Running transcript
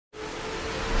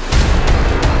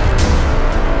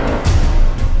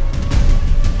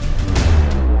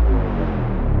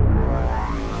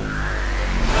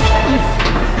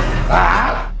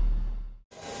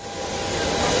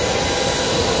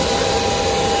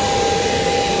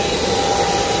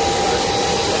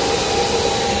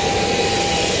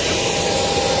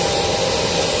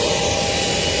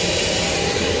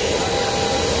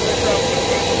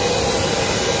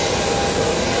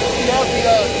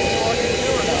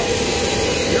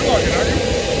in, aren't you?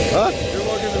 Huh? You're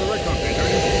logged into the Redcon page,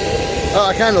 aren't you? Oh,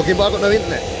 I can log in, but I've got no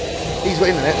internet. He's got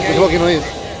internet. He's logging on his.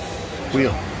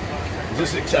 Wheel. Is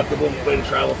this acceptable way to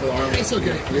travel for the army? It's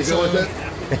okay. You go with it?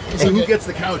 So who gets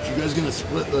the couch? You guys gonna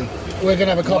split the... We're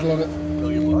gonna have a couple on it. I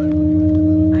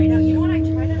know. You know what? I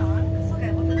tried it on.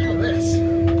 Look at this.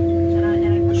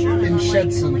 In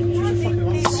Shedson.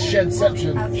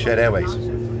 Shedception. Shed Airways.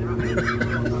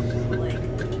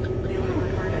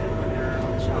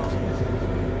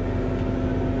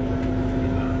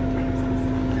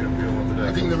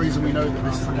 I think the reason we know that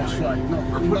this is the best flight,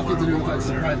 nothing to do with the fact it's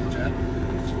a private jet.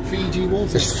 Fiji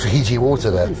water. It's Fiji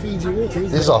water there. Fiji water.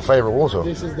 This is our favourite water.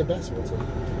 This is the best water.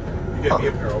 You gotta be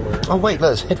a peril alert. Oh wait,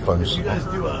 look, it's headphones. You guys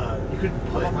do you could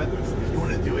play, if you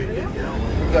want to do a video.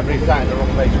 Everybody's sat in the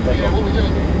wrong place. Yeah, what we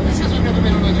doing? This is we've never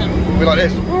been on a jet before. We're like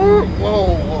this. Whoa,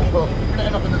 whoa, whoa. We're gonna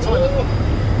end up in the toilet.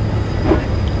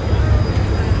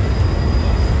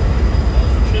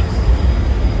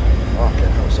 Okay,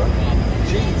 hell, son.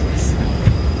 Jesus.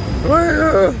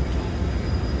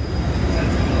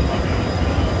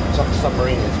 It's like a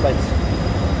submarine in space.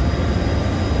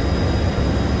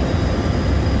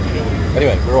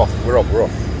 Anyway, we're off.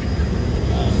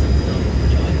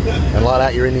 And like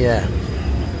that, you're in the air.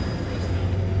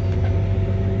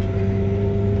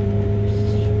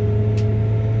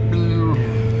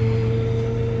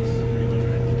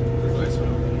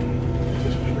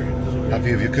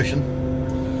 Happy with your cushion?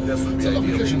 It's a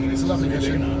lovely cushion. It's a lovely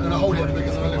cushion. I'm gonna hold it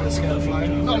because I'm a little bit scared of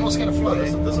flying. No, I'm not scared of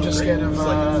flying. I'm just scared of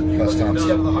First time.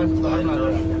 scared of the Highlander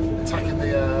attacking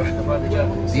the private jet.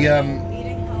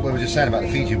 What we were just saying about the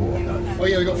Fiji water. Oh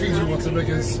yeah, we got Fiji water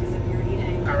because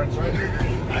Aaron's right.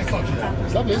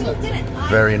 It's lovely, isn't it?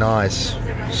 Very nice.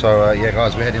 So yeah,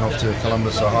 guys, we're heading off to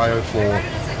Columbus, Ohio for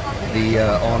the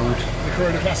Arnold, The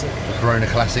Corona Classic. the Corona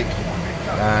Classic,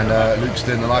 and Luke's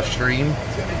doing the live stream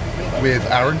with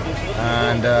Aaron,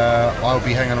 and I'll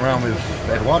be hanging around with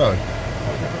Eduardo,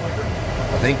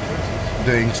 I think,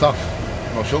 doing stuff.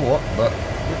 Not sure what, but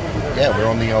yeah, we're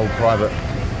on the old private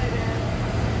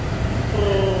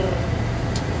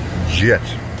jet.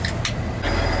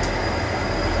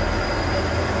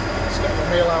 Let's get the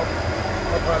meal out.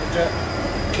 My private jet.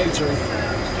 Catering.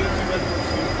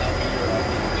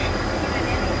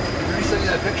 Did you send you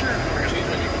that picture?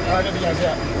 I don't think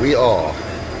yeah. We are.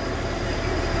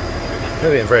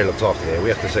 We're being very looked after here. We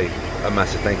have to say a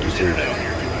massive thank you to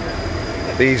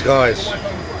these guys.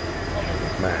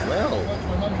 Man, well.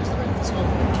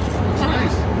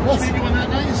 Nice. What's he doing that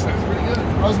nice? That's pretty good. I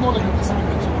was more looking at the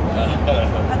sandwich.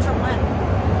 That's from when?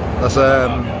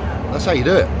 That's how you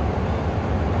do it.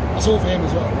 That's all for him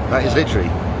as well. That is literally.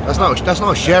 That's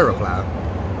not a sharer platter.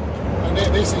 And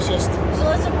this is just So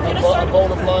listen, we're a gonna start.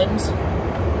 bowl of limes.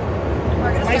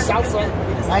 We're gonna Nice start salsa.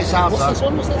 Nice What's salsa. this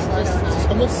one? What's this? This is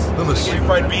hummus. Hummus.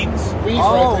 Refried beans.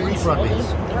 Refried beans.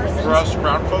 For us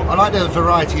brown folk. I like the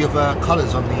variety of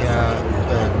colours on the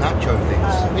nacho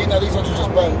things. You know, these ones are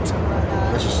just burnt.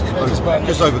 It's just, burnt.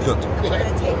 just overcooked. We're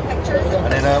gonna take pictures.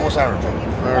 And then what's Aaron doing?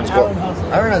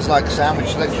 Aaron has like sandwich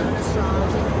selection.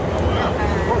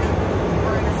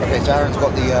 Okay, so Aaron's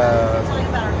got the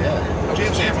yeah.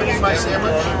 James Anthony, my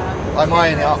sandwich. I'm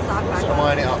eyeing it up.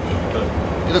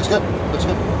 It looks good. Looks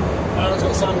good. Aaron's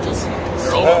got sandwiches.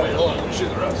 Hold on, let me shoot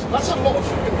the rest. That's a lot of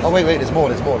food. Oh wait, there's more.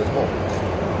 Look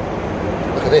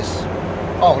at this.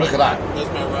 Oh, look at that. That's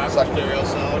my wrap stereo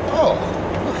salad. Oh,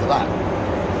 look at that.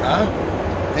 Huh?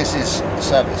 This is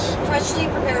service. Freshly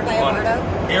prepared by Eduardo.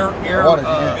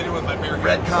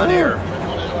 Redcon Air.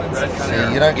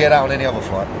 See, you don't get that on any other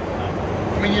flight. I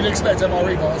mean, you'd expect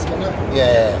MRE bars, but no.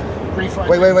 Yeah. Refried.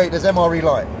 Wait. There's MRE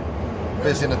light.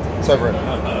 It's over it.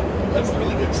 That's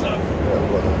really good stuff.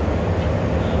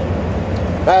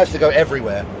 That has to go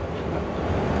everywhere.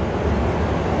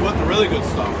 What the really good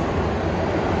stuff?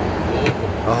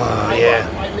 Oh yeah.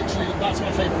 That's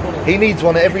my favourite product. He needs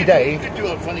one every day. You could do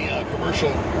a funny commercial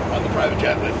on the private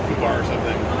jet with Fubar or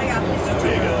something. Oh my God, please don't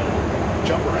Big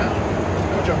jump around.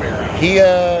 No jumping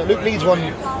around. Luke needs one.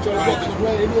 Do a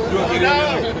video.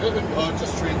 Oh,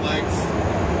 just straight legs.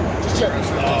 Just check this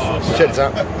out. Check this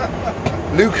out.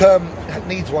 Luke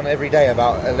needs one every day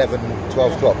about 11,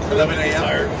 12 o'clock. 11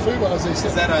 a.m.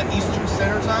 Is that Eastern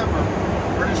Standard Time or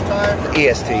British time?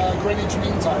 EST. Greenwich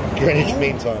Mean Time. Greenwich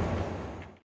Mean Time.